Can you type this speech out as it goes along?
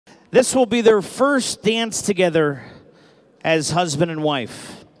This will be their first dance together as husband and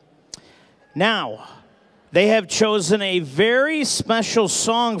wife. Now, they have chosen a very special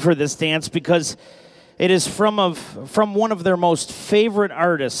song for this dance because it is from one of their most favorite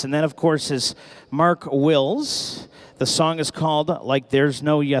artists, and that, of course, is Mark Wills. The song is called Like There's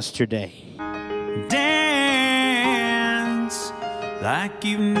No Yesterday. Dance like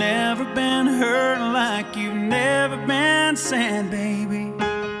you've never been hurt, like you've never been sad, baby.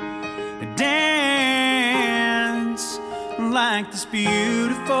 Dance like this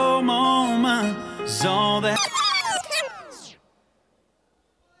beautiful moment is all that.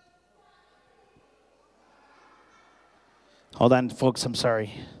 Hold on, folks, I'm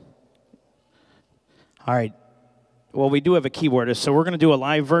sorry. All right. Well, we do have a keyboardist, so we're going to do a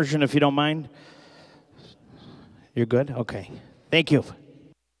live version if you don't mind. You're good? Okay. Thank you.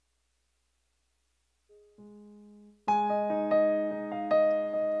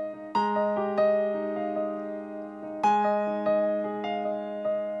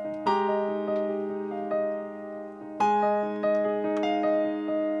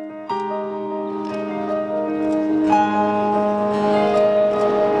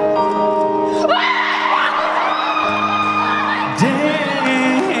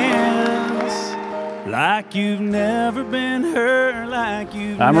 Like you've never been hurt, like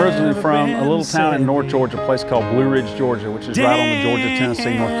you've I'm originally from a little town in North Georgia, a place called Blue Ridge, Georgia, which is right on the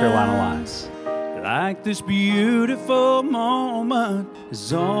Georgia-Tennessee, North Carolina lines. Like this beautiful moment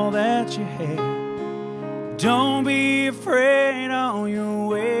is all that you had. Don't be afraid, all your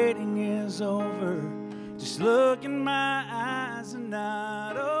waiting is over. Just look in my eyes and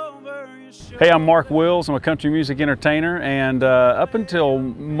not over your shoulder. Hey, I'm Mark Wills. I'm a country music entertainer, and up until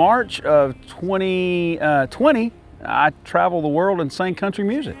March of 2020, I traveled the world and sang country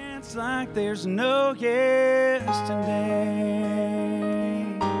music. It's like there's no yesterday.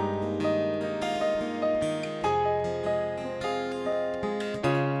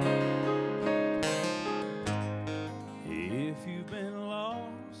 If you've been lost.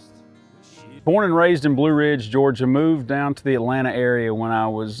 Born and raised in Blue Ridge, Georgia, moved down to the Atlanta area when I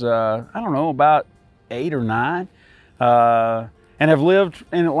was, I don't know, about 8 or 9. And have lived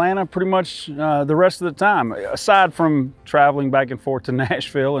in Atlanta pretty much the rest of the time, aside from traveling back and forth to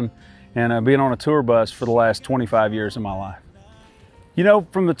Nashville and being on a tour bus for the last 25 years of my life. You know,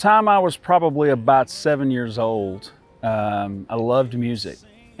 from the time I was probably about 7 years old, I loved music.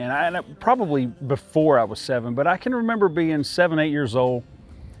 And probably before I was 7, but I can remember being 7, 8 years old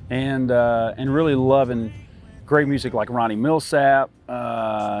and really loving great music like Ronnie Millsap,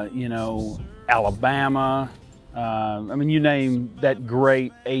 you know, Alabama. I mean, you name that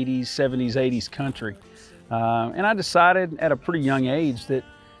great 80s, 70s, 80s country. And I decided at a pretty young age that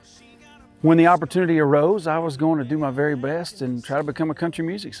when the opportunity arose, I was going to do my very best and try to become a country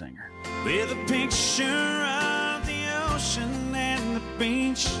music singer. With a picture of the ocean and the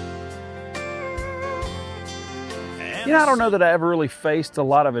beach. You know, I don't know that I ever really faced a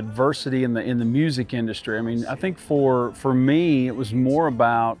lot of adversity in the music industry. I mean, I think for me, it was more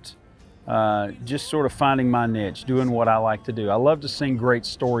about just sort of finding my niche, doing what I like to do. I love to sing great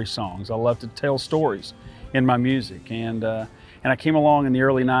story songs. I love to tell stories in my music. And I came along in the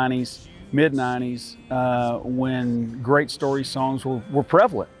early 90s, mid 90s, when great story songs were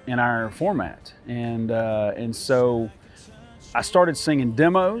prevalent in our format. And so I started singing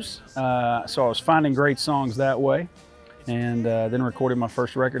demos. So I was finding great songs that way. And then recorded my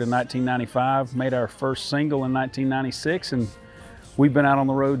first record in 1995, made our first single in 1996, and we've been out on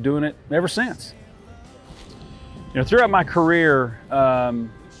the road doing it ever since. You know, throughout my career,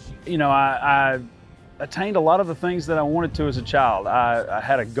 you know, I attained a lot of the things that I wanted to as a child. I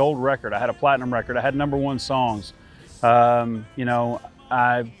had a gold record, I had a platinum record, I had #1 songs. You know,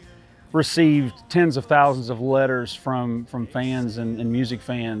 I received tens of thousands of letters from fans and music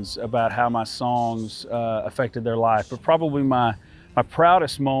fans about how my songs affected their life. But probably my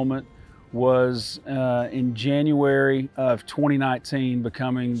proudest moment was in January of 2019,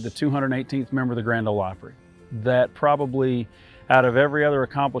 becoming the 218th member of the Grand Ole Opry. That probably, out of every other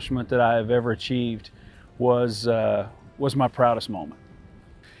accomplishment that I have ever achieved, was my proudest moment.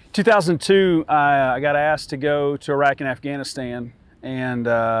 2002, I got asked to go to Iraq and Afghanistan, and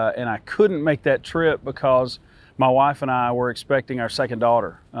I couldn't make that trip because my wife and I were expecting our second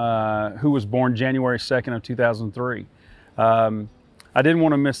daughter, who was born January 2nd of 2003. I didn't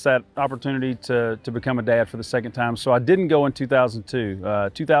want to miss that opportunity to become a dad for the second time, so I didn't go in 2002.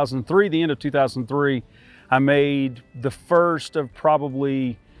 2003, the end of 2003, I made the first of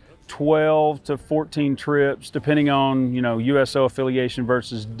probably 12 to 14 trips, depending on, you know, USO affiliation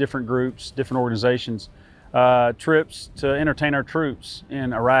versus different groups, different organizations, trips to entertain our troops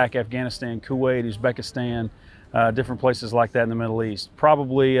in Iraq, Afghanistan, Kuwait, Uzbekistan, different places like that in the Middle East.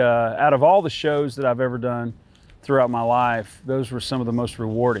 Probably out of all the shows that I've ever done throughout my life, those were some of the most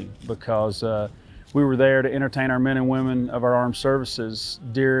rewarding, because we were there to entertain our men and women of our armed services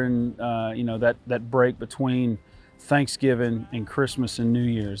during that break between Thanksgiving and Christmas and New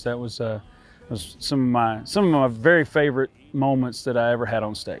Year's. That was some of my very favorite moments that I ever had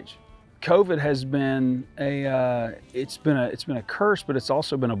on stage. COVID has been it's been a curse, but it's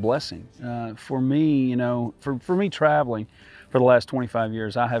also been a blessing for me. For me traveling for the last 25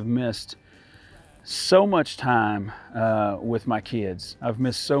 years, I have missed so much time with my kids. I've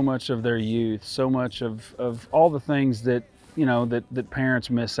missed so much of their youth, so much of all the things that that parents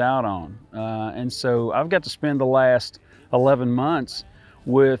miss out on. And so I've got to spend the last 11 months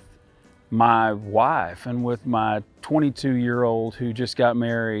with my wife and with my 22-year-old who just got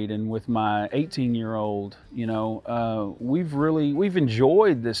married, and with my 18-year-old. We've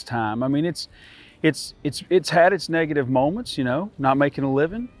enjoyed this time. I mean, it's had its negative moments, not making a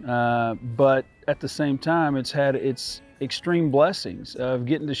living, but at the same time, it's had its extreme blessings of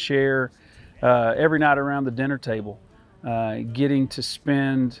getting to share every night around the dinner table, getting to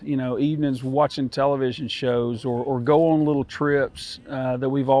spend evenings watching television shows, or go on little trips that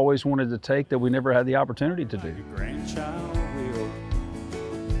we've always wanted to take that we never had the opportunity to do.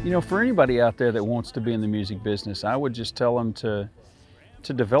 For anybody out there that wants to be in the music business, I would just tell them to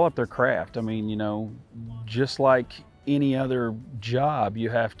develop their craft. I mean, just like any other job, you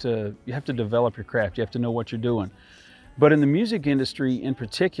have to develop your craft. You have to know what you're doing. But in the music industry in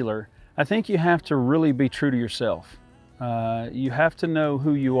particular, I think you have to really be true to yourself. You have to know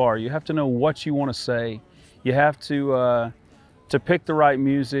who you are. You have to know what you want to say. You have to pick the right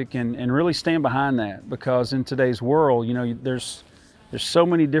music and really stand behind that, because in today's world, there's so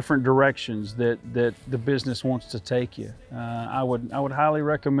many different directions that the business wants to take you. I would highly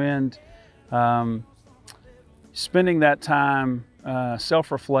recommend spending that time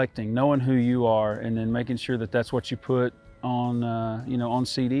self-reflecting, knowing who you are, and then making sure that that's what you put on on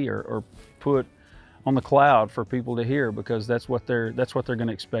CD or put on the cloud for people to hear, because that's what they're going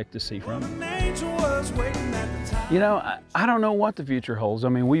to expect to see from you. I don't know what the future holds. I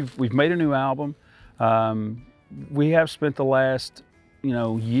mean, we've made a new album. We have spent the last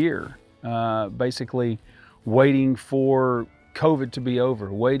year basically waiting for COVID to be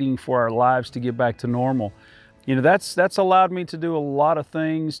over, waiting for our lives to get back to normal. That's allowed me to do a lot of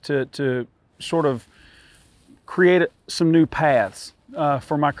things to sort of create some new paths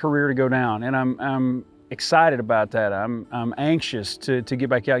for my career to go down, and I'm excited about that. I'm anxious to get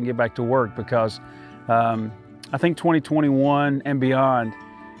back out and get back to work, because I think 2021 and beyond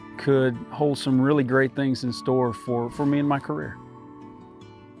could hold some really great things in store for me and my career.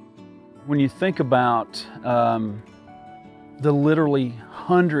 When you think about the literally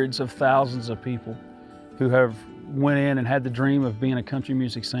hundreds of thousands of people who have went in and had the dream of being a country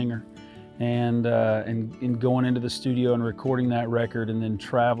music singer, and going into the studio and recording that record, and then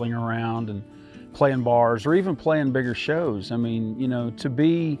traveling around and playing bars or even playing bigger shows. I mean, to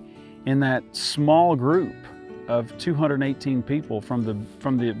be in that small group of 218 people from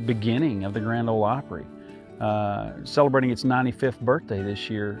the beginning of the Grand Ole Opry, celebrating its 95th birthday this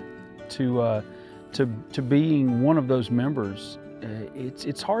year, to being one of those members,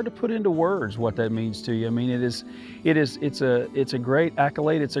 it's hard to put into words what that means to you. I mean, it's a great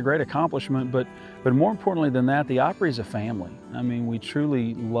accolade, it's a great accomplishment, but more importantly than that, the Opry is a family. I mean, we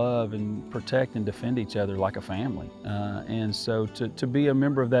truly love and protect and defend each other like a family, and so to be a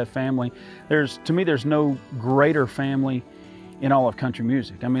member of that family, to me there's no greater family in all of country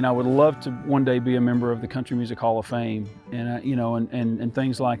music. I mean, I would love to one day be a member of the Country Music Hall of Fame, and and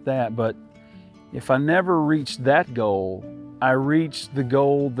things like that. But if I never reached that goal, I reached the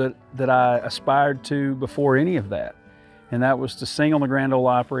goal that I aspired to before any of that, and that was to sing on the Grand Ole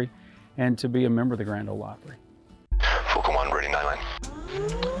Opry and to be a member of the Grand Ole Opry. Fulcrum 1, ready, 9 line.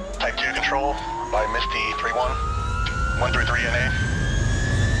 Type 2 control by Misty 31, 133 NA,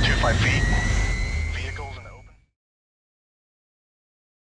 25 feet.